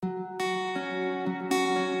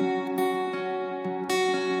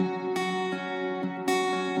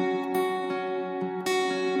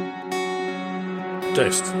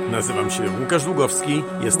Cześć, nazywam się Łukasz Długowski,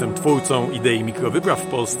 jestem twórcą idei mikrowypraw w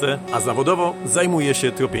Polsce, a zawodowo zajmuję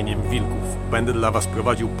się tropieniem wilków. Będę dla Was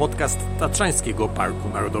prowadził podcast Tatrzańskiego Parku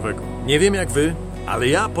Narodowego. Nie wiem jak Wy, ale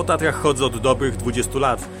ja po Tatrach chodzę od dobrych 20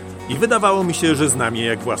 lat i wydawało mi się, że znam je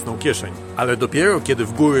jak własną kieszeń. Ale dopiero kiedy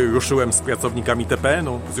w góry ruszyłem z pracownikami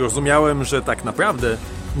TPN-u, zrozumiałem, że tak naprawdę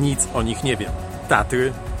nic o nich nie wiem.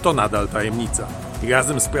 Tatry to nadal tajemnica.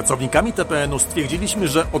 Razem z pracownikami TPN-u stwierdziliśmy,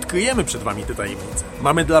 że odkryjemy przed Wami te tajemnice.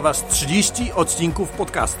 Mamy dla Was 30 odcinków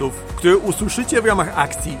podcastów, które usłyszycie w ramach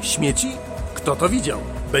akcji Śmieci? Kto to widział?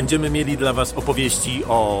 Będziemy mieli dla Was opowieści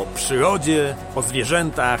o przyrodzie, o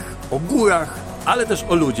zwierzętach, o górach, ale też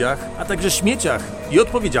o ludziach, a także śmieciach i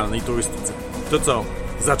odpowiedzialnej turystyce. To co,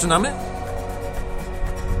 zaczynamy?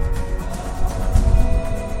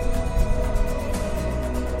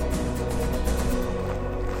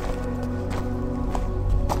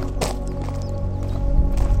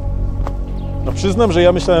 Przyznam, że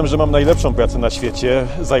ja myślałem, że mam najlepszą pracę na świecie,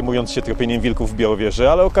 zajmując się tropieniem wilków w Białowieży,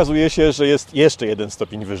 ale okazuje się, że jest jeszcze jeden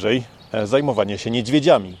stopień wyżej, zajmowanie się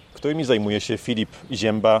niedźwiedziami, którymi zajmuje się Filip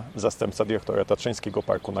Zięba, zastępca dyrektora Tatrzańskiego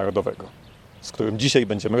Parku Narodowego, z którym dzisiaj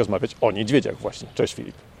będziemy rozmawiać o niedźwiedziach właśnie. Cześć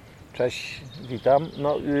Filip. Cześć, witam.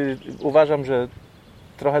 Uważam, że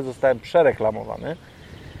trochę zostałem przereklamowany,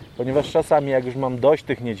 ponieważ czasami jak już mam dość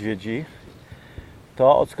tych niedźwiedzi,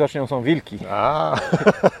 to odskocznią są wilki.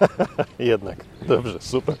 Jednak. Dobrze,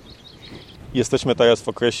 super. Jesteśmy teraz w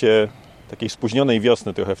okresie takiej spóźnionej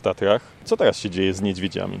wiosny trochę w Tatrach. Co teraz się dzieje z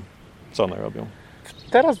niedźwiedziami? Co one robią?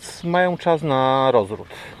 Teraz mają czas na rozród.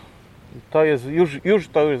 To jest już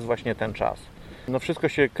właśnie ten czas. Wszystko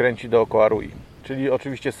się kręci dookoła rui. Czyli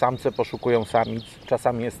oczywiście samce poszukują samic.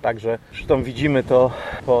 Czasami jest tak, że zresztą widzimy to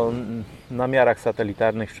po namiarach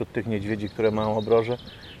satelitarnych wśród tych niedźwiedzi, które mają obroże.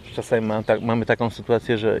 Czasami mamy taką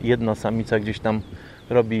sytuację, że jedna samica gdzieś tam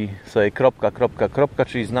robi sobie kropka,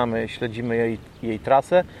 czyli śledzimy jej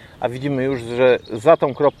trasę, a widzimy już, że za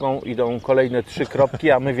tą kropką idą kolejne 3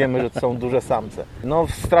 kropki, a my wiemy, że to są duże samce.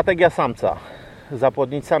 Strategia samca,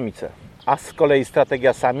 zapłodnić samicę, a z kolei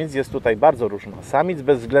strategia samic jest tutaj bardzo różna. Samic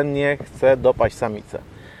bezwzględnie chce dopaść samicę,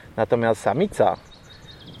 natomiast samica,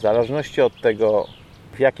 w zależności od tego,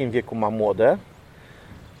 w jakim wieku ma młode,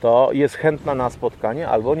 to jest chętna na spotkanie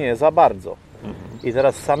albo nie za bardzo. I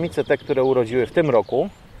teraz samice, te, które urodziły w tym roku,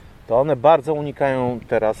 to one bardzo unikają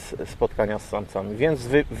teraz spotkania z samcami, więc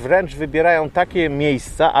wręcz wybierają takie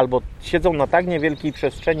miejsca albo siedzą na tak niewielkiej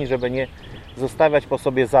przestrzeni, żeby nie zostawiać po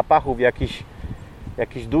sobie zapachów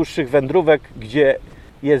jakichś dłuższych wędrówek, gdzie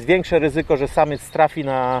jest większe ryzyko, że samiec trafi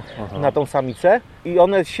na tą samicę i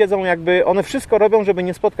one siedzą one wszystko robią, żeby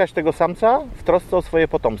nie spotkać tego samca w trosce o swoje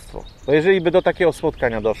potomstwo. Bo jeżeli by do takiego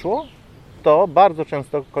spotkania doszło, to bardzo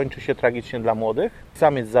często kończy się tragicznie dla młodych.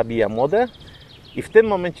 Samiec zabija młode i w tym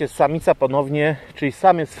momencie samica ponownie, czyli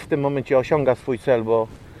samiec w tym momencie osiąga swój cel, bo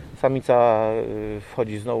samica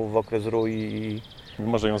wchodzi znowu w okres rój i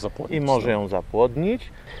może ją zapłodnić.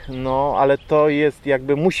 Ale to jest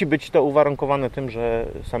musi być to uwarunkowane tym, że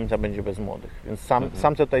samica będzie bez młodych. Więc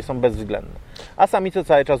samce tutaj są bezwzględne. A samice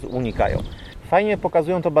cały czas unikają. Fajnie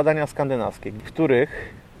pokazują to badania skandynawskie, w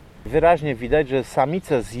których wyraźnie widać, że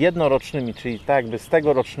samice z jednorocznymi, czyli z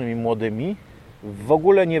tegorocznymi młodymi, w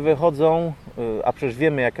ogóle nie wychodzą, a przecież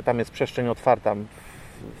wiemy, jaka tam jest przestrzeń otwarta,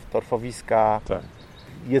 w torfowiska. Tak.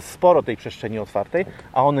 Jest sporo tej przestrzeni otwartej,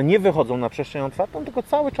 a one nie wychodzą na przestrzeń otwartą, tylko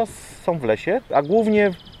cały czas są w lesie, a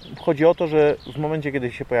głównie chodzi o to, że w momencie,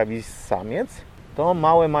 kiedy się pojawi samiec, to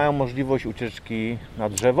małe mają możliwość ucieczki na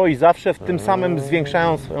drzewo i zawsze w tym samym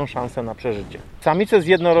zwiększają swoją szansę na przeżycie. Samice z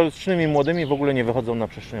jednorocznymi młodymi w ogóle nie wychodzą na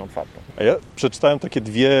przestrzeń otwartą. A ja przeczytałem takie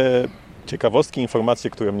 2 ciekawostki, informacje,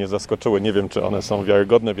 które mnie zaskoczyły. Nie wiem, czy one są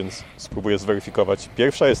wiarygodne, więc spróbuję zweryfikować.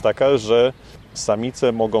 Pierwsza jest taka, że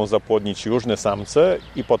samice mogą zapłodnić różne samce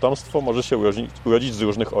i potomstwo może się urodzić z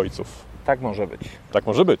różnych ojców. Tak może być. Tak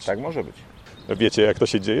może być? Tak może być. Wiecie, jak to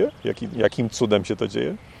się dzieje? Jakim cudem się to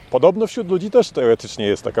dzieje? Podobno wśród ludzi też teoretycznie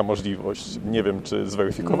jest taka możliwość. Nie wiem, czy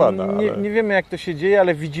zweryfikowana. Nie wiemy, jak to się dzieje,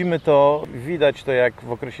 ale widać to jak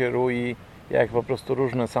w okresie rui, jak po prostu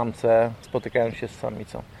różne samce spotykają się z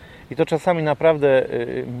samicą. I to czasami naprawdę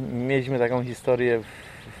mieliśmy taką historię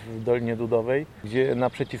w Dolinie Dudowej, gdzie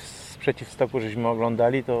z przeciwstoku żeśmy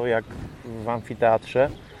oglądali to jak w amfiteatrze.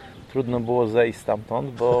 Trudno było zejść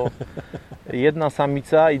stamtąd, bo jedna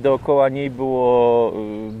samica i dookoła niej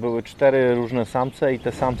były 4 różne samce i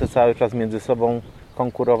te samce cały czas między sobą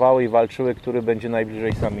konkurowały i walczyły, który będzie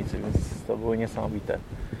najbliżej samicy, więc to były niesamowite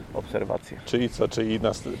obserwacje. Czyli co?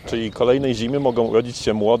 Czyli kolejnej zimy mogą urodzić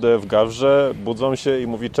się młode w Gawrze, budzą się i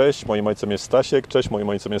mówi: cześć, moim ojcem jest Stasiek, cześć, moim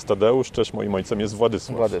ojcem jest Tadeusz, cześć, moim ojcem jest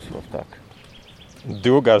Władysław. Władysław, tak.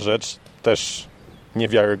 Druga rzecz, też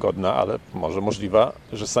niewiarygodna, ale może możliwa,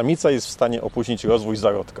 że samica jest w stanie opóźnić rozwój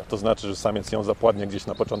zarodka. To znaczy, że samiec ją zapładnia gdzieś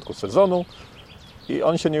na początku sezonu i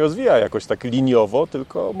on się nie rozwija jakoś tak liniowo,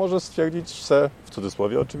 tylko może stwierdzić se, w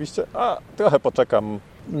cudzysłowie oczywiście, a trochę poczekam.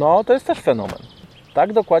 No, to jest też fenomen.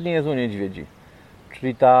 Tak dokładnie jest u niedźwiedzi.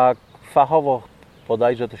 Czyli tak fachowo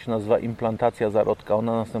bodajże to się nazywa implantacja zarodka,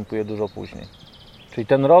 ona następuje dużo później. Czyli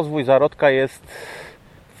ten rozwój zarodka jest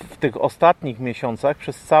w tych ostatnich miesiącach,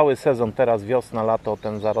 przez cały sezon, teraz wiosna, lato,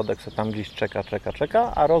 ten zarodek sobie tam gdzieś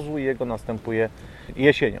czeka, a rozwój jego następuje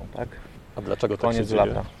jesienią, tak? A dlaczego tak Koniec się dzieje?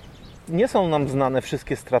 lata. Nie są nam znane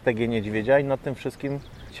wszystkie strategie niedźwiedzia i nad tym wszystkim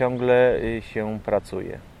ciągle się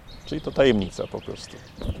pracuje. Czyli to tajemnica po prostu.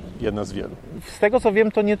 Jedna z wielu. Z tego co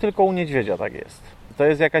wiem, to nie tylko u niedźwiedzia tak jest. To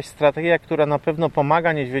jest jakaś strategia, która na pewno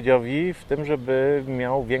pomaga niedźwiedziowi w tym, żeby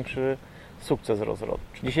miał większy sukces rozrodu.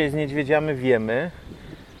 Dzisiaj z niedźwiedziami wiemy,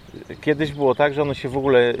 kiedyś było tak, że one się w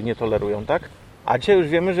ogóle nie tolerują, tak? A dzisiaj już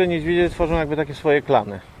wiemy, że niedźwiedzie tworzą jakby takie swoje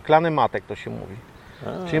klany. Klany matek to się mówi.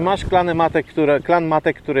 Czyli masz klan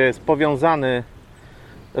matek, który jest powiązany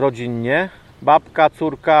rodzinnie. Babka,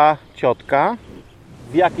 córka, ciotka.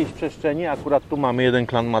 W jakiejś przestrzeni, akurat tu mamy jeden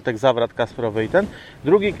klan matek, Zawrat Kasprowy i ten.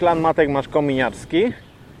 Drugi klan matek masz kominiarski.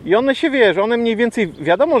 I one się że one mniej więcej,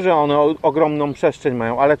 wiadomo, że one ogromną przestrzeń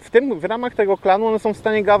mają, ale w ramach tego klanu one są w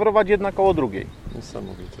stanie gawrować jedna koło drugiej.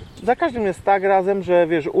 Niesamowite. Za każdym jest tak razem, że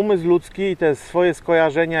umysł ludzki i te swoje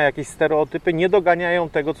skojarzenia, jakieś stereotypy nie doganiają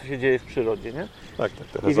tego, co się dzieje w przyrodzie, nie? Tak,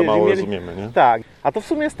 trochę za mało rozumiemy, nie? Tak, a to w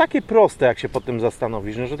sumie jest takie proste, jak się pod tym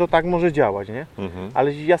zastanowisz, że to tak może działać, nie?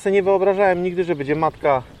 Ale ja sobie nie wyobrażałem nigdy, że będzie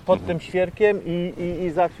matka pod tym świerkiem i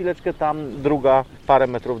za chwileczkę tam druga parę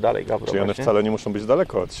metrów dalej gawrować. Czyli one wcale nie muszą być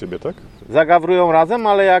daleko od siebie, tak? Zagawrują razem,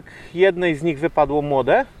 ale jak jednej z nich wypadło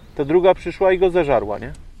młode, to druga przyszła i go zeżarła,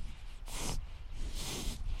 nie?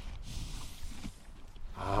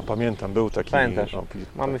 A, pamiętam, był taki... Pamiętasz?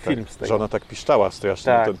 Mamy film z tego. Że ona tak piszczała strasznie,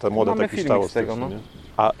 Tak. te młode Mamy tak piszczało filmik z tego, strasznie, no. nie?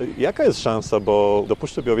 A jaka jest szansa, bo do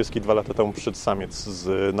Puszczy Białowieskiej 2 lata temu przyszedł samiec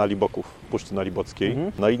z Naliboków, Puszczy Nalibockiej.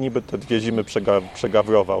 No i niby te 2 zimy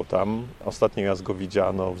przegawrował tam. Ostatni raz go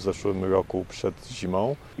widziano w zeszłym roku przed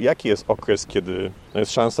zimą. Jaki jest okres, kiedy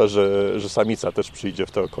jest szansa, że samica też przyjdzie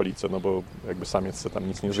w te okolice, no bo jakby samiec sobie tam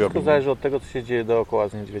nic nie zrobi. To zależy od tego, co się dzieje dookoła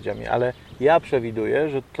z niedźwiedziami, ale ja przewiduję,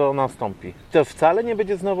 że to nastąpi. To wcale nie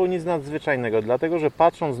będzie znowu nic nadzwyczajnego, dlatego że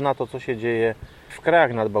patrząc na to, co się dzieje w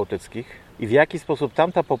krajach nadbałtyckich i w jaki sposób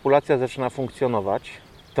tamta populacja zaczyna funkcjonować,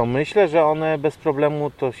 to myślę, że one bez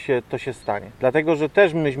problemu to się stanie. Dlatego, że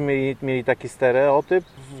też myśmy mieli taki stereotyp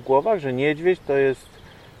w głowach, że niedźwiedź to jest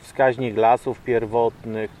wskaźnik lasów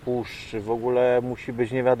pierwotnych, puszczy, w ogóle musi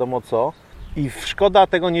być nie wiadomo co. I szkoda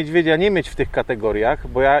tego niedźwiedzia nie mieć w tych kategoriach,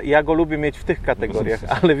 bo ja go lubię mieć w tych kategoriach,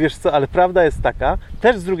 ale wiesz co, ale prawda jest taka,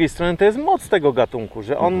 też z drugiej strony to jest moc tego gatunku,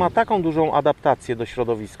 że on ma taką dużą adaptację do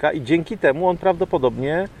środowiska i dzięki temu on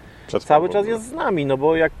prawdopodobnie cały czas jest z nami, no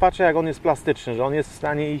bo jak patrzę, jak on jest plastyczny, że on jest w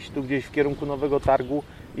stanie iść tu gdzieś w kierunku Nowego Targu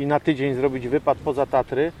i na tydzień zrobić wypad poza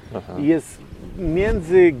Tatry i jest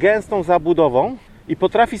między gęstą zabudową i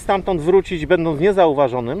potrafi stamtąd wrócić, będąc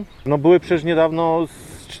niezauważonym. No były przecież niedawno,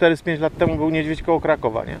 4-5 lat temu był niedźwiedź koło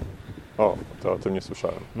Krakowa, nie? O, to o tym nie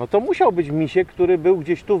słyszałem. No to musiał być misiek, który był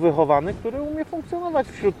gdzieś tu wychowany, który umie funkcjonować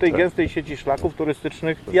wśród tej gęstej sieci szlaków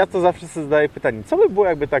turystycznych. Ja to zawsze sobie zadaję pytanie, co by było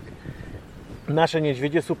jakby tak nasze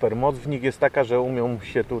niedźwiedzie, super, moc w nich jest taka, że umią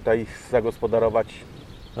się tutaj zagospodarować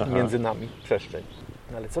między nami przestrzeń.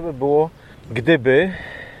 Ale co by było, gdyby,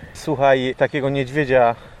 słuchaj, takiego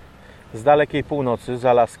niedźwiedzia z dalekiej północy, z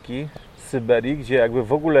Alaski, z Syberii, gdzie jakby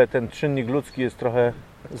w ogóle ten czynnik ludzki jest trochę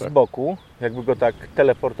z boku, jakby go tak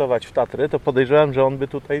teleportować w Tatry, to podejrzewam, że on by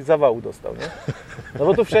tutaj zawału dostał, nie? No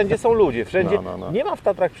bo tu wszędzie są ludzie, wszędzie nie ma w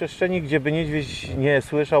Tatrach przestrzeni, gdzie by niedźwiedź nie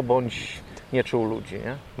słyszał bądź nie czuł ludzi,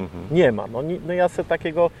 nie? Nie ma. No ja sobie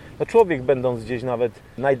takiego, no człowiek będąc gdzieś nawet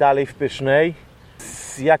najdalej w Pysznej,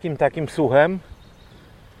 z jakim takim słuchem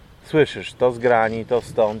słyszysz, to z grani, to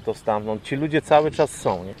stąd, to stamtąd. Ci ludzie cały czas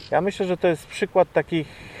są, nie? Ja myślę, że to jest przykład takich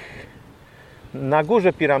na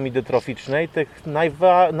górze piramidy troficznej, tych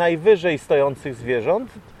najwyżej stojących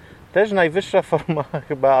zwierząt, też najwyższa forma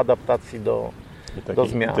chyba adaptacji do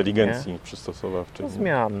zmian. Inteligencji nie? przystosowawczej. Do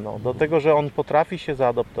zmian, no. Do tego, że on potrafi się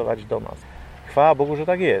zaadaptować do nas. Chwała Bogu, że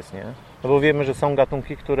tak jest, nie? No bo wiemy, że są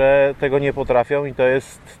gatunki, które tego nie potrafią i to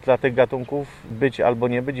jest dla tych gatunków być albo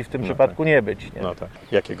nie być i w tym przypadku nie być, nie? No tak.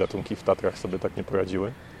 Jakie gatunki w Tatrach sobie tak nie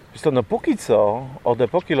poradziły? Wiesz co, no póki co od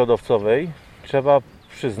epoki lodowcowej trzeba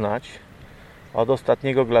przyznać, od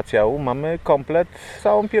ostatniego glaciału mamy komplet,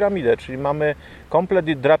 całą piramidę, czyli mamy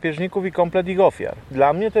komplet drapieżników i komplet ich ofiar.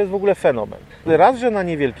 Dla mnie to jest w ogóle fenomen. Raz, że na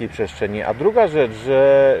niewielkiej przestrzeni, a druga rzecz,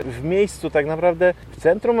 że w miejscu tak naprawdę w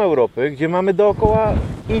centrum Europy, gdzie mamy dookoła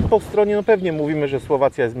i po stronie, no pewnie mówimy, że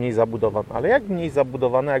Słowacja jest mniej zabudowana, ale jak mniej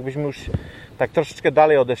zabudowana, jakbyśmy już tak troszeczkę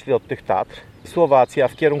dalej odeszli od tych Tatr, Słowacja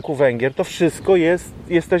w kierunku Węgier, to wszystko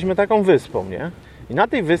jesteśmy taką wyspą, nie? I na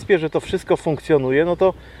tej wyspie, że to wszystko funkcjonuje, no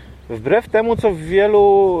to wbrew temu, co w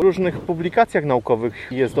wielu różnych publikacjach naukowych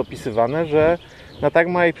jest opisywane, że na tak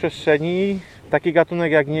małej przestrzeni taki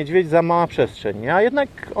gatunek jak niedźwiedź za mała przestrzeń, nie? A jednak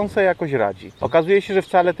on sobie jakoś radzi. Okazuje się, że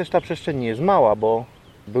wcale też ta przestrzeń nie jest mała, bo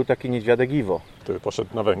był taki niedźwiadek Iwo. Który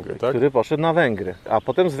poszedł na Węgry, tak? Który poszedł na Węgry, a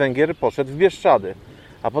potem z Węgier poszedł w Bieszczady,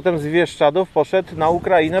 a potem z Bieszczadów poszedł na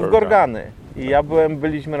Ukrainę w Gorgany. I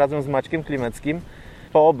byliśmy razem z Maćkiem Klimeckim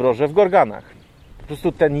po obroże w Gorganach. Po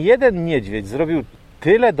prostu ten jeden niedźwiedź zrobił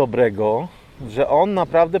tyle dobrego, że on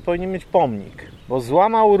naprawdę powinien mieć pomnik, bo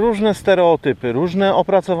złamał różne stereotypy, różne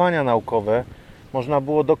opracowania naukowe. Można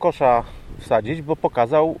było do kosza wsadzić, bo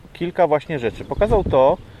pokazał kilka właśnie rzeczy. Pokazał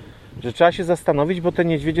to, że trzeba się zastanowić, bo te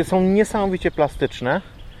niedźwiedzie są niesamowicie plastyczne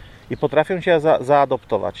i potrafią się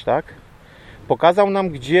zaadoptować, tak? Pokazał nam,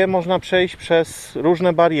 gdzie można przejść przez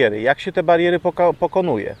różne bariery, jak się te bariery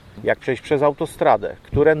pokonuje, jak przejść przez autostradę,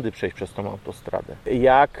 którędy przejść przez tą autostradę,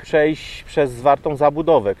 jak przejść przez zwartą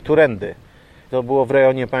zabudowę, którędy. To było w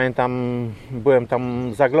rejonie, pamiętam, byłem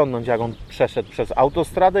tam zaglądnąć, jak on przeszedł przez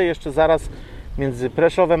autostradę, jeszcze zaraz między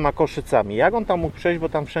Preszowem a Koszycami. Jak on tam mógł przejść, bo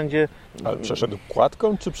tam wszędzie... Ale przeszedł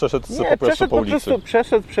kładką, czy przeszedł po prostu po ulicy?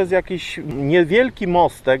 Przeszedł przez jakiś niewielki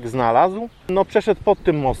mostek, znalazł. No przeszedł pod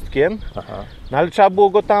tym mostkiem, no, ale trzeba było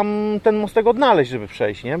go tam, ten mostek odnaleźć, żeby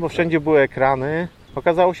przejść, nie? Bo wszędzie były ekrany.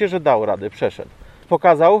 Okazało się, że dał radę, przeszedł.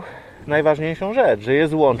 Pokazał najważniejszą rzecz, że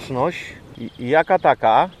jest łączność i jaka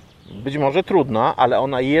taka, być może trudna, ale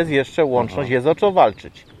ona jest jeszcze łączność, jest o co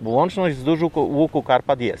walczyć. Bo łączność wzdłuż łuku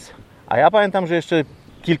Karpat jest. A ja pamiętam, że jeszcze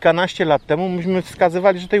kilkanaście lat temu myśmy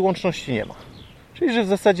wskazywali, że tej łączności nie ma. Czyli, że w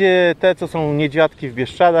zasadzie te, co są niedźwiadki w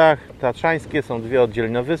Bieszczadach, tatrzańskie, są dwie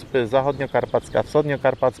oddzielne wyspy, zachodniokarpacka,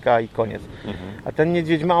 wschodniokarpacka i koniec. A ten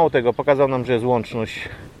niedźwiedź mało tego, pokazał nam, że jest łączność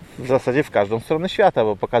w zasadzie w każdą stronę świata,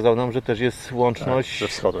 bo pokazał nam, że też jest łączność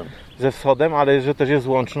ze wschodem, ale że też jest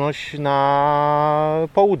łączność na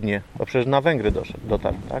południe, bo przecież na Węgry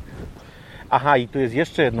dotarł, tak? Aha, i tu jest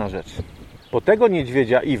jeszcze jedna rzecz. Bo tego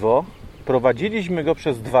niedźwiedzia Iwo prowadziliśmy go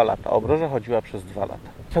przez 2 lata. Obroża chodziła przez 2 lata.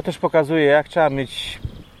 Co też pokazuje, jak trzeba mieć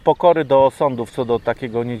pokory do osądów co do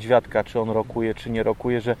takiego niedźwiadka, czy on rokuje, czy nie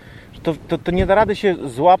rokuje, że to nie da rady się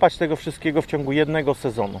złapać tego wszystkiego w ciągu jednego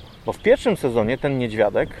sezonu. Bo w pierwszym sezonie ten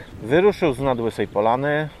niedźwiadek wyruszył z Nadłysej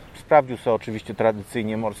Polany, sprawdził sobie oczywiście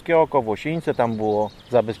tradycyjnie Morskie Oko, Włosienice, tam było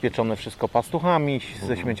zabezpieczone wszystko pastuchami,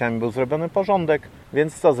 ze śmieciami był zrobiony porządek,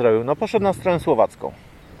 więc co zrobił? No poszedł na stronę słowacką.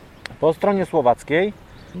 Po stronie słowackiej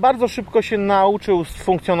bardzo szybko się nauczył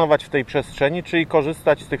funkcjonować w tej przestrzeni, czyli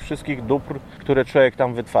korzystać z tych wszystkich dóbr, które człowiek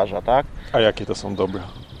tam wytwarza, tak? A jakie to są dobra?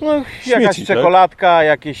 No, jakaś czekoladka, tak?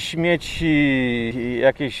 Jakieś śmieci,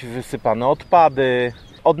 jakieś wysypane odpady.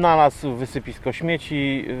 Odnalazł wysypisko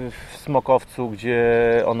śmieci w Smokowcu, gdzie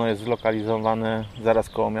ono jest zlokalizowane zaraz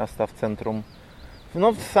koło miasta, w centrum.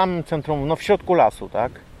 No w samym centrum, no w środku lasu,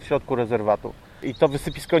 tak? W środku rezerwatu. I to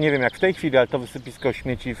wysypisko, nie wiem jak w tej chwili, ale to wysypisko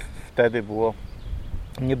śmieci wtedy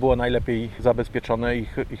nie było najlepiej zabezpieczone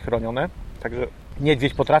i chronione. Także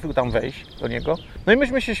niedźwiedź potrafił tam wejść do niego. No i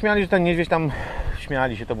myśmy się śmiali, że ten niedźwiedź tam,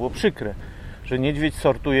 to było przykre, że niedźwiedź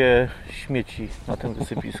sortuje śmieci na tym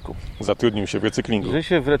wysypisku. Zatrudnił się w recyklingu. Że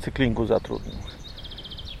się w recyklingu zatrudnił.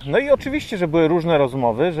 No i oczywiście, że były różne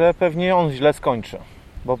rozmowy, że pewnie on źle skończy.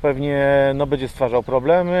 Bo pewnie będzie stwarzał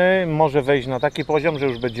problemy, może wejść na taki poziom, że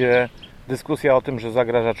już będzie dyskusja o tym, że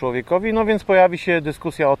zagraża człowiekowi, no więc pojawi się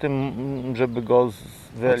dyskusja o tym, żeby go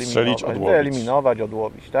wyeliminować,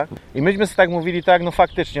 odłowić, tak? I myśmy sobie tak mówili, tak, no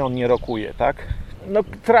faktycznie on nie rokuje, tak? No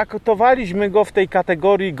traktowaliśmy go w tej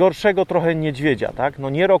kategorii gorszego trochę niedźwiedzia, tak? No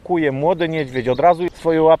nie rokuje, młody niedźwiedź, od razu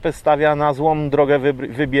swoją łapę stawia, na złą drogę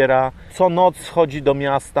wybiera, co noc chodzi do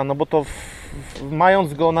miasta, no bo to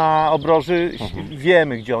mając go na obroży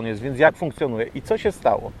wiemy, gdzie on jest, więc jak funkcjonuje. I co się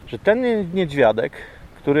stało? Że ten niedźwiadek,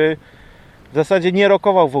 który w zasadzie nie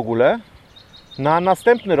rokował w ogóle, na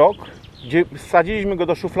następny rok, gdzie wsadziliśmy go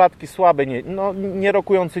do szufladki słaby, nie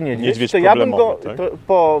rokujący niedźwiedź, to ja bym go, tak?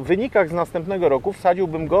 Po wynikach z następnego roku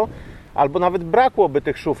wsadziłbym go, albo nawet brakłoby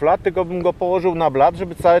tych szuflad, tylko bym go położył na blat,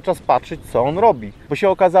 żeby cały czas patrzeć, co on robi. Bo się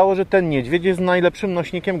okazało, że ten niedźwiedź jest najlepszym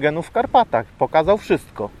nośnikiem genów w Karpatach. Pokazał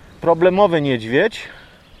wszystko. Problemowy niedźwiedź,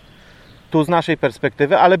 tu z naszej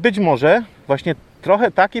perspektywy, ale być może właśnie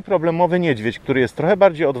trochę taki problemowy niedźwiedź, który jest trochę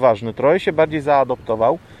bardziej odważny, trochę się bardziej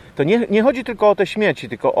zaadoptował, to nie chodzi tylko o te śmieci,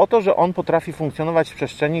 tylko o to, że on potrafi funkcjonować w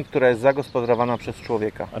przestrzeni, która jest zagospodarowana przez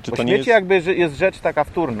człowieka. Bo śmieci jakby jest rzecz taka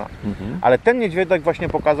wtórna. Ale ten niedźwiadek właśnie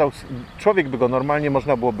pokazał, człowiek by go normalnie,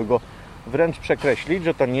 można byłoby go wręcz przekreślić,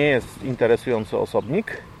 że to nie jest interesujący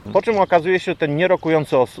osobnik. Po czym okazuje się, że ten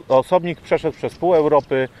nierokujący osobnik przeszedł przez pół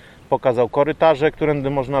Europy, pokazał korytarze, którędy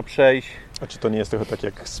można przejść. A czy to nie jest trochę tak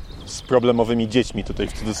jak z problemowymi dziećmi, tutaj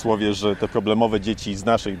w cudzysłowie, że te problemowe dzieci z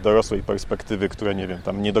naszej dorosłej perspektywy, które nie wiem,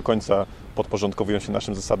 tam nie do końca podporządkowują się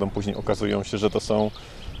naszym zasadom, później okazują się, że to są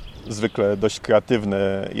zwykle dość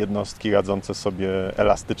kreatywne jednostki, radzące sobie,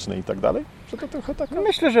 elastyczne i tak dalej? Że to trochę tak?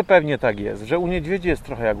 Myślę, że pewnie tak jest, że u niedźwiedzi jest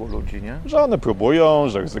trochę jak u ludzi, nie? Że one próbują,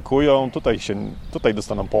 że ryzykują, tutaj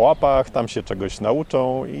dostaną po łapach, tam się czegoś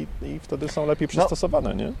nauczą i wtedy są lepiej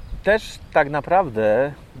przystosowane, nie? Też tak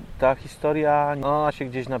naprawdę ta historia, ona się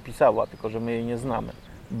gdzieś napisała, tylko że my jej nie znamy.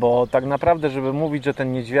 Bo tak naprawdę, żeby mówić, że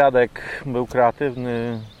ten niedźwiadek był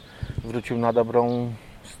kreatywny, wrócił na dobrą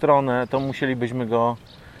stronę, to musielibyśmy go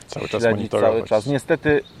śledzić cały czas.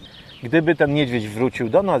 Niestety, gdyby ten niedźwiedź wrócił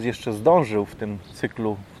do nas, jeszcze zdążył w tym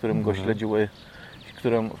cyklu, w którym go śledziły,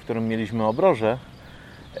 w którym mieliśmy obroże,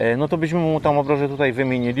 no to byśmy mu tą obrożę tutaj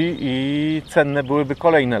wymienili i cenne byłyby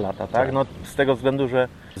kolejne lata, tak? No, z tego względu, że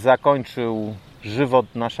zakończył żywot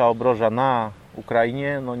nasza obroża na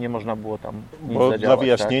Ukrainie, no nie można było tam nic zadziałać. Dla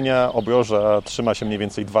wyjaśnienia, tak? Obroża trzyma się mniej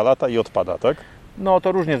więcej 2 lata i odpada, tak? No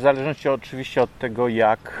to różnie, w zależności oczywiście od tego,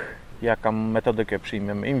 jaką metodykę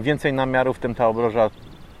przyjmiemy. Im więcej namiarów, tym ta obroża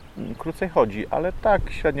krócej chodzi, ale tak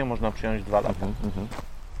średnio można przyjąć 2 lata.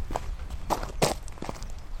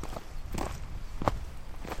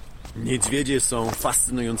 Niedźwiedzie są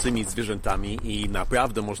fascynującymi zwierzętami i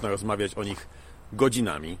naprawdę można rozmawiać o nich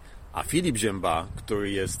godzinami. A Filip Zięba,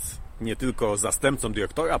 który jest nie tylko zastępcą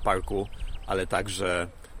dyrektora parku, ale także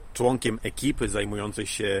członkiem ekipy zajmującej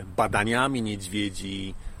się badaniami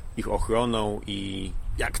niedźwiedzi, ich ochroną i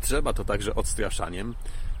jak trzeba, to także odstraszaniem,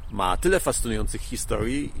 ma tyle fascynujących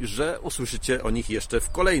historii, że usłyszycie o nich jeszcze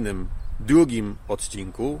w kolejnym, drugim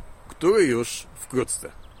odcinku, który już wkrótce.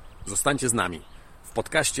 Zostańcie z nami w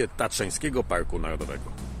podcaście Tatrzańskiego Parku Narodowego.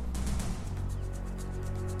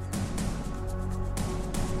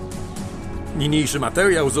 Niniejszy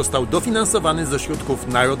materiał został dofinansowany ze środków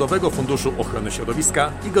Narodowego Funduszu Ochrony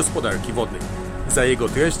Środowiska i Gospodarki Wodnej. Za jego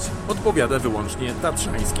treść odpowiada wyłącznie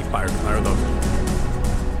Tatrzański Park Narodowy.